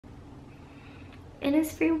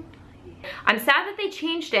Innisfree. I'm sad that they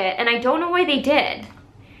changed it, and I don't know why they did.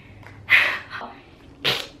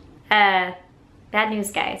 Bad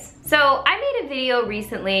news, guys. So I made a video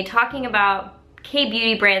recently talking about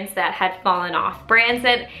K-beauty brands that had fallen off. Brands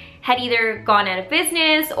that had either gone out of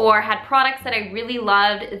business or had products that I really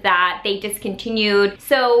loved that they discontinued.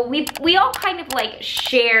 So we all kind of like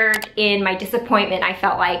shared in my disappointment. I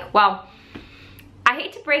felt like, well, I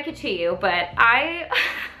hate to break it to you, but I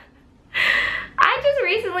just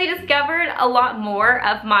recently discovered a lot more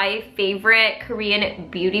of my favorite Korean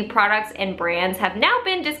beauty products and brands have now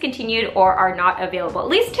been discontinued or are not available. At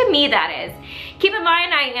least to me, that is. Keep in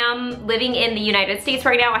mind, I am living in the United States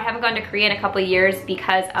right now. I haven't gone to Korea in a couple of years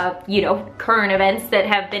because of, you know, current events that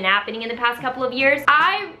have been happening in the past couple of years.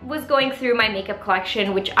 I was going through my makeup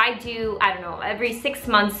collection, which I do, I don't know, every 6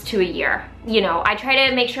 months to a year. You know, I try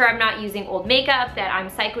to make sure I'm not using old makeup, that I'm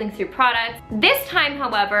cycling through products. This time,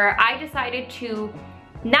 however, I decided to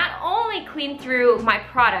not only clean through my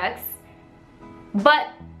products, but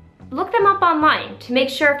look them up online to make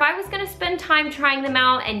sure if I was gonna spend time trying them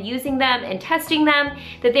out and using them and testing them,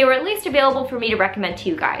 that they were at least available for me to recommend to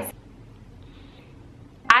you guys.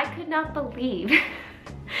 I could not believe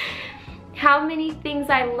how many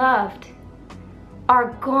things I loved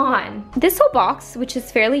are gone. This whole box, which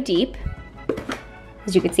is fairly deep,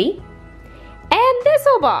 as you can see, and this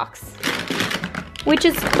whole box, which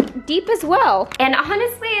is deep as well. And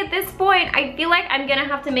honestly, at this point, I feel like I'm gonna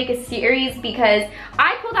have to make a series because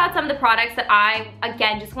I pulled out some of the products that I,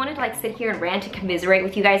 again, just wanted to like sit here and rant and commiserate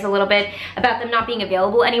with you guys a little bit about them not being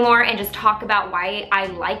available anymore and just talk about why I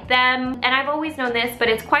like them. And I've always known this, but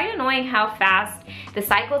it's quite annoying how fast the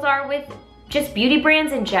cycles are with just beauty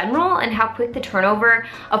brands in general and how quick the turnover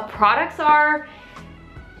of products are.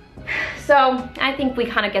 So I think we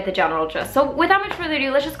kind of get the general gist. So without much further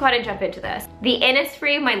ado, let's just go ahead and jump into this. The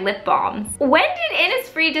Innisfree, my lip balms. When did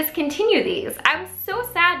Innisfree discontinue these? I'm so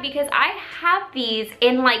sad because I have these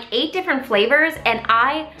in like 8 different flavors and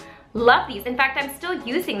I love these. In fact, I'm still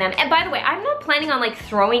using them. And by the way, I'm not planning on like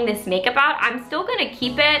throwing this makeup out. I'm still gonna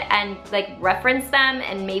keep it and like reference them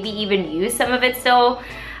and maybe even use some of it still.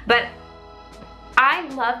 But I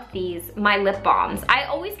love these, my lip balms. I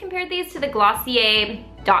always compared these to the Glossier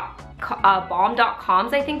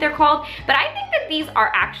balm.coms, I think they're called, but I think that these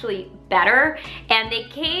are actually better, and they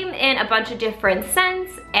came in a bunch of different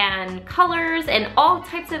scents and colors and all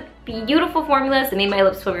types of beautiful formulas that made my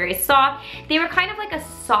lips feel very soft. They were kind of like a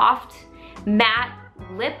soft matte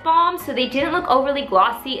lip balm, so they didn't look overly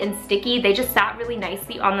glossy and sticky. They just sat really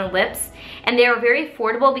nicely on the lips, and they were very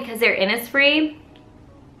affordable because they're Innisfree.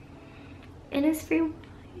 Innisfree.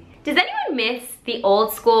 Does anyone miss the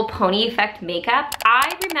old school pony effect makeup?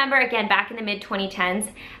 I remember, again, back in the mid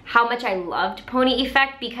 2010s, how much I loved pony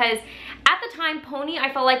effect because at the time, pony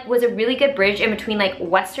I felt like was a really good bridge in between like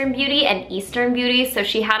Western beauty and Eastern beauty. So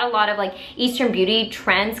she had a lot of like Eastern beauty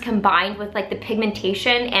trends combined with like the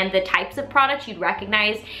pigmentation and the types of products you'd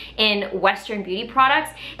recognize in Western beauty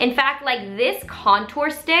products. In fact, like this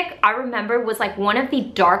contour stick, I remember was like one of the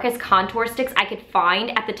darkest contour sticks I could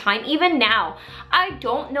find at the time. Even now, I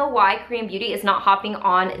don't know why Korean beauty is not hopping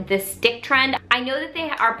on this stick trend. I know that they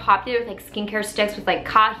are popular with like skincare sticks with like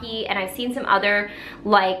Kahi, and I've seen some other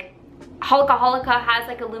like Holika has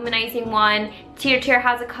like a luminizing one, Tear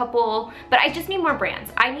has a couple, but I just need more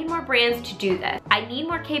brands. I need more brands to do this. I need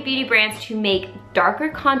more K-beauty brands to make darker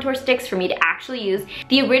contour sticks for me to actually use.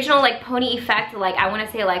 The original like pony effect, like I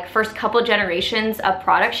wanna say like first couple generations of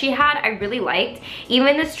products she had, I really liked.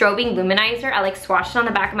 Even the strobing luminizer, I like swatched it on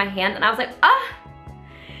the back of my hand and I was like, ah,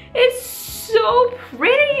 it's so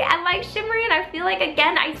pretty and like shimmery, and I feel like,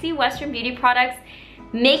 again, I see Western beauty products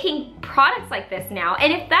making products like this now.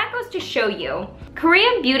 And if that goes to show you,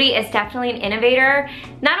 Korean beauty is definitely an innovator,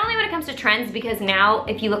 not only when it comes to trends, because now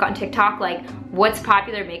if you look on TikTok, like what's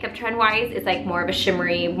popular makeup trend wise is like more of a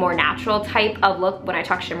shimmery, more natural type of look. When I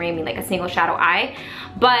talk shimmery, I mean like a single shadow eye,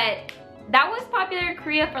 but that was popular in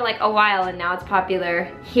Korea for like a while, and now it's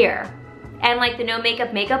popular here. And like the no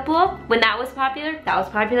makeup look, when that was popular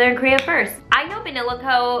in Korea first. I know Vanilla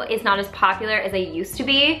Co is not as popular as they used to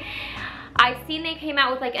be. I've seen they came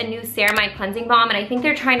out with like a new ceramide cleansing balm, and I think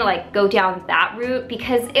they're trying to like go down that route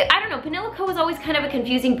because I don't know, Vanilla Co was always kind of a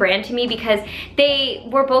confusing brand to me because they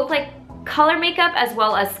were both like color makeup as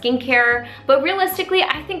well as skincare, but realistically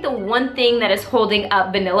I think the one thing that is holding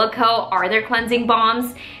up Vanilla Co are their cleansing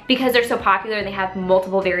balms because they're so popular and they have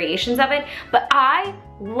multiple variations of it. But I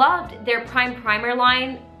loved their Prime Primer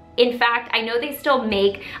line. In fact, I know they still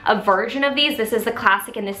make a version of these. This is the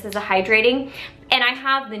classic and this is a hydrating, and I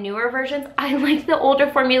have the newer versions. I like the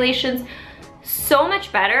older formulations so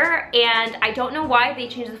much better, and I don't know why they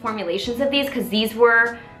changed the formulations of these, because these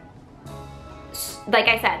were, like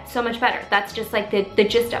I said, so much better. That's just like the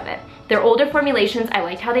gist of it. They're older formulations. I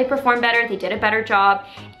liked how they performed better. They did a better job,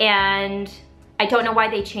 and I don't know why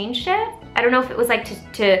they changed it. I don't know if it was like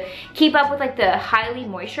to keep up with like the highly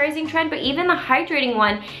moisturizing trend, but even the hydrating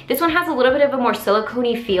one, this one has a little bit of a more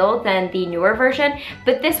silicone-y feel than the newer version,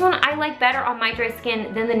 but this one I like better on my dry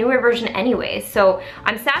skin than the newer version anyways. So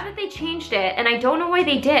I'm sad that they changed it, and I don't know why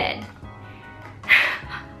they did.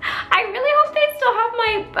 I really hope they still have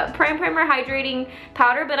my primer hydrating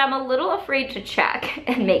powder, but I'm a little afraid to check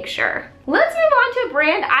and make sure. Let's move on to a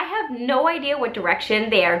brand. I have no idea what direction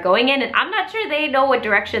they are going in, and I'm not sure they know what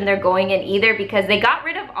direction they're going in either, because they got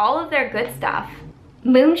rid of all of their good stuff.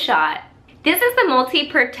 Moonshot. This is the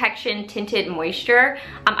multi-protection tinted moisture.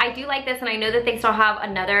 I do like this, and I know that they still have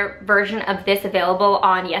another version of this available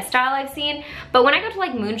on YesStyle I've seen, but when I go to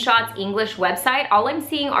like Moonshot's English website, all I'm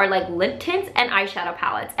seeing are like lip tints and eyeshadow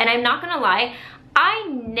palettes. And I'm not gonna lie, I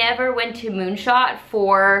never went to Moonshot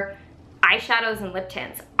for eyeshadows and lip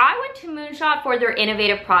tints. I went to Moonshot for their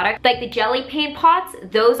innovative product, like the jelly paint pots.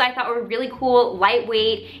 Those I thought were really cool,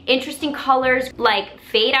 lightweight, interesting colors, like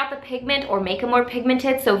fade out the pigment or make it more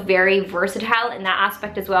pigmented, so very versatile in that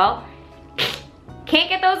aspect as well. Can't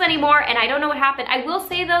get those anymore, and I don't know what happened. I will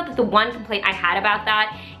say though that the one complaint I had about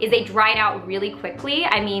that is they dried out really quickly.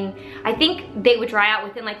 I mean, I think they would dry out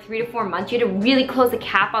within like 3 to 4 months. You had to really close the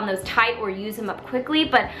cap on those tight or use them up quickly,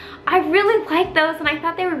 but I really liked those, and I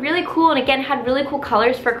thought they were really cool, and again, had really cool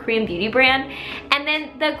colors for a Korean beauty brand. And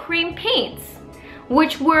then the cream paints,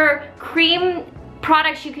 which were cream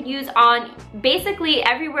products you could use on basically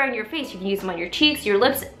everywhere on your face. You can use them on your cheeks, your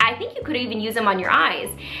lips. I think you could even use them on your eyes.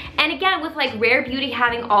 And again, with like Rare Beauty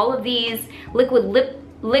having all of these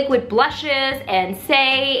liquid blushes and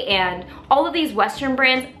Say and all of these Western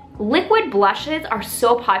brands, liquid blushes are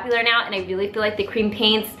so popular now, and I really feel like the cream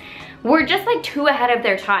paints were just like too ahead of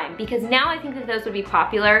their time, because now I think that those would be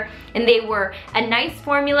popular, and they were a nice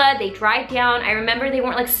formula. They dried down. I remember they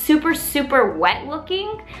weren't like super wet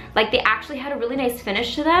looking, like they actually had a really nice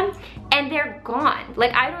finish to them, and they're gone.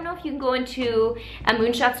 Like, I don't know if you can go into a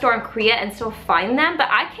Moonshot store in Korea and still find them, but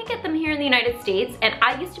I can't get them here in the United States, and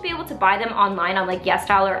I used to be able to buy them online on like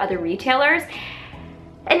YesStyle or other retailers,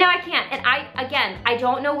 and now I can't. And I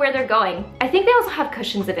don't know where they're going. I think they also have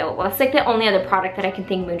cushions available. That's like the only other product that I can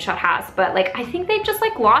think Moonshot has, but like I think they've just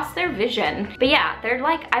like lost their vision. But yeah, they're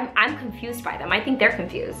like, I'm confused by them. I think they're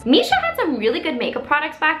confused. Misha had some really good makeup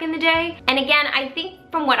products back in the day, and again, I think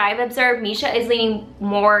from what I've observed, Misha is leaning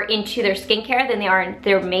more into their skincare than they are in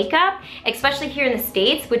their makeup, especially here in the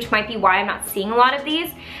States, which might be why I'm not seeing a lot of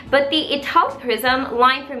these. But the Etal Prism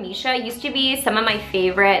line from Misha used to be some of my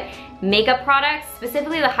favorite makeup products,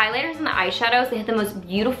 specifically the highlighters and the eyeshadows. They had the most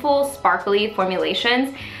beautiful sparkly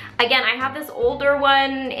formulations. Again, I have this older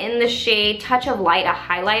one in the shade Touch of Light, a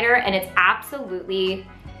highlighter, and it's absolutely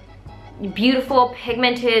beautiful,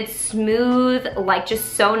 pigmented, smooth, like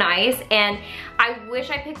just so nice. And I wish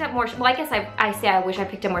I picked up more, well, I guess I say I wish I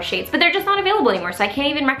picked up more shades, but they're just not available anymore, so I can't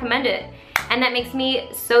even recommend it. And that makes me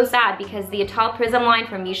so sad, because the Etal Prism line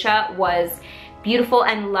from Misha was beautiful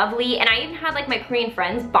and lovely, and I even had like my Korean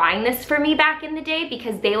friends buying this for me back in the day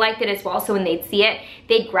because they liked it as well. So when they'd see it,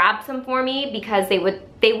 they'd grab some for me because they would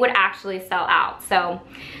actually sell out. So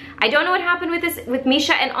I don't know what happened with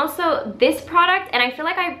Misha. And also this product, and I feel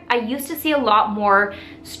like I used to see a lot more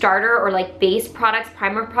starter or like base products,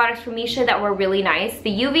 primer products from Misha that were really nice. The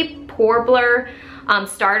UV Pore Blur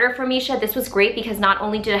starter from Misha, this was great because not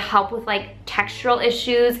only did it help with like textural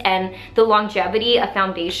issues and the longevity of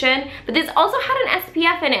foundation, but this also had an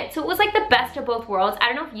SPF in it, so it was like the best of both worlds. I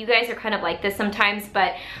don't know if you guys are kind of like this sometimes,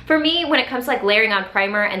 but for me, when it comes to like layering on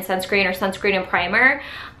primer and sunscreen, or sunscreen and primer,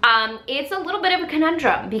 it's a little bit of a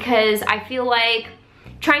conundrum, because I feel like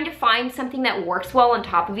trying to find something that works well on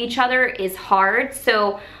top of each other is hard.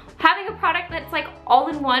 So having a product that's like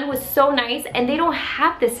all-in-one was so nice, and they don't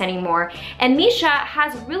have this anymore. And Misha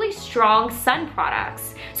has really strong sun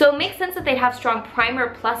products, so it makes sense that they'd have strong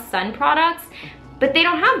primer plus sun products, but they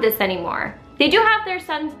don't have this anymore. They do have their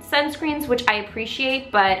sunscreens, which I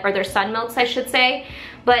appreciate, or their sun milks, I should say,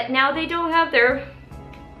 but now they don't have their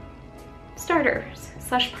starters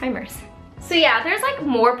 / primers. So yeah, there's like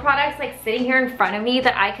more products like sitting here in front of me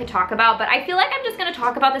that I could talk about, but I feel like I'm just gonna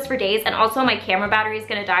talk about this for days, and also my camera battery is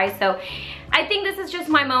gonna die, so I think this is just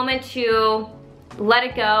my moment to let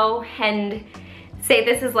it go and say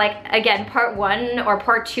this is like, again, part 1 or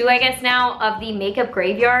part 2, I guess now, of the makeup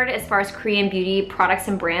graveyard as far as Korean beauty products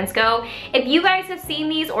and brands go. If you guys have seen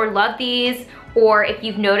these or love these, or if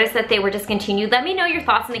you've noticed that they were discontinued, let me know your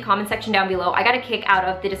thoughts in the comment section down below. I got a kick out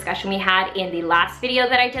of the discussion we had in the last video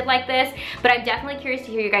that I did like this, but I'm definitely curious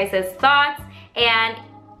to hear you guys' thoughts. And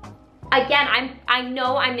again, I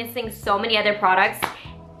know I'm missing so many other products.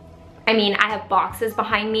 I mean, I have boxes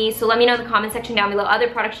behind me, so let me know in the comment section down below other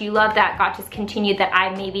products you love that got discontinued that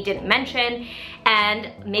I maybe didn't mention,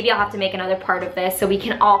 and maybe I'll have to make another part of this so we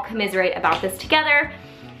can all commiserate about this together.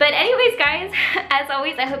 But anyways, guys, as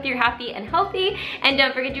always, I hope you're happy and healthy, and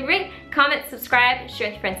don't forget to rate, comment, subscribe,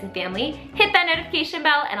 share with friends and family, hit that notification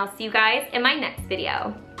bell, and I'll see you guys in my next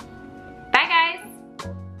video.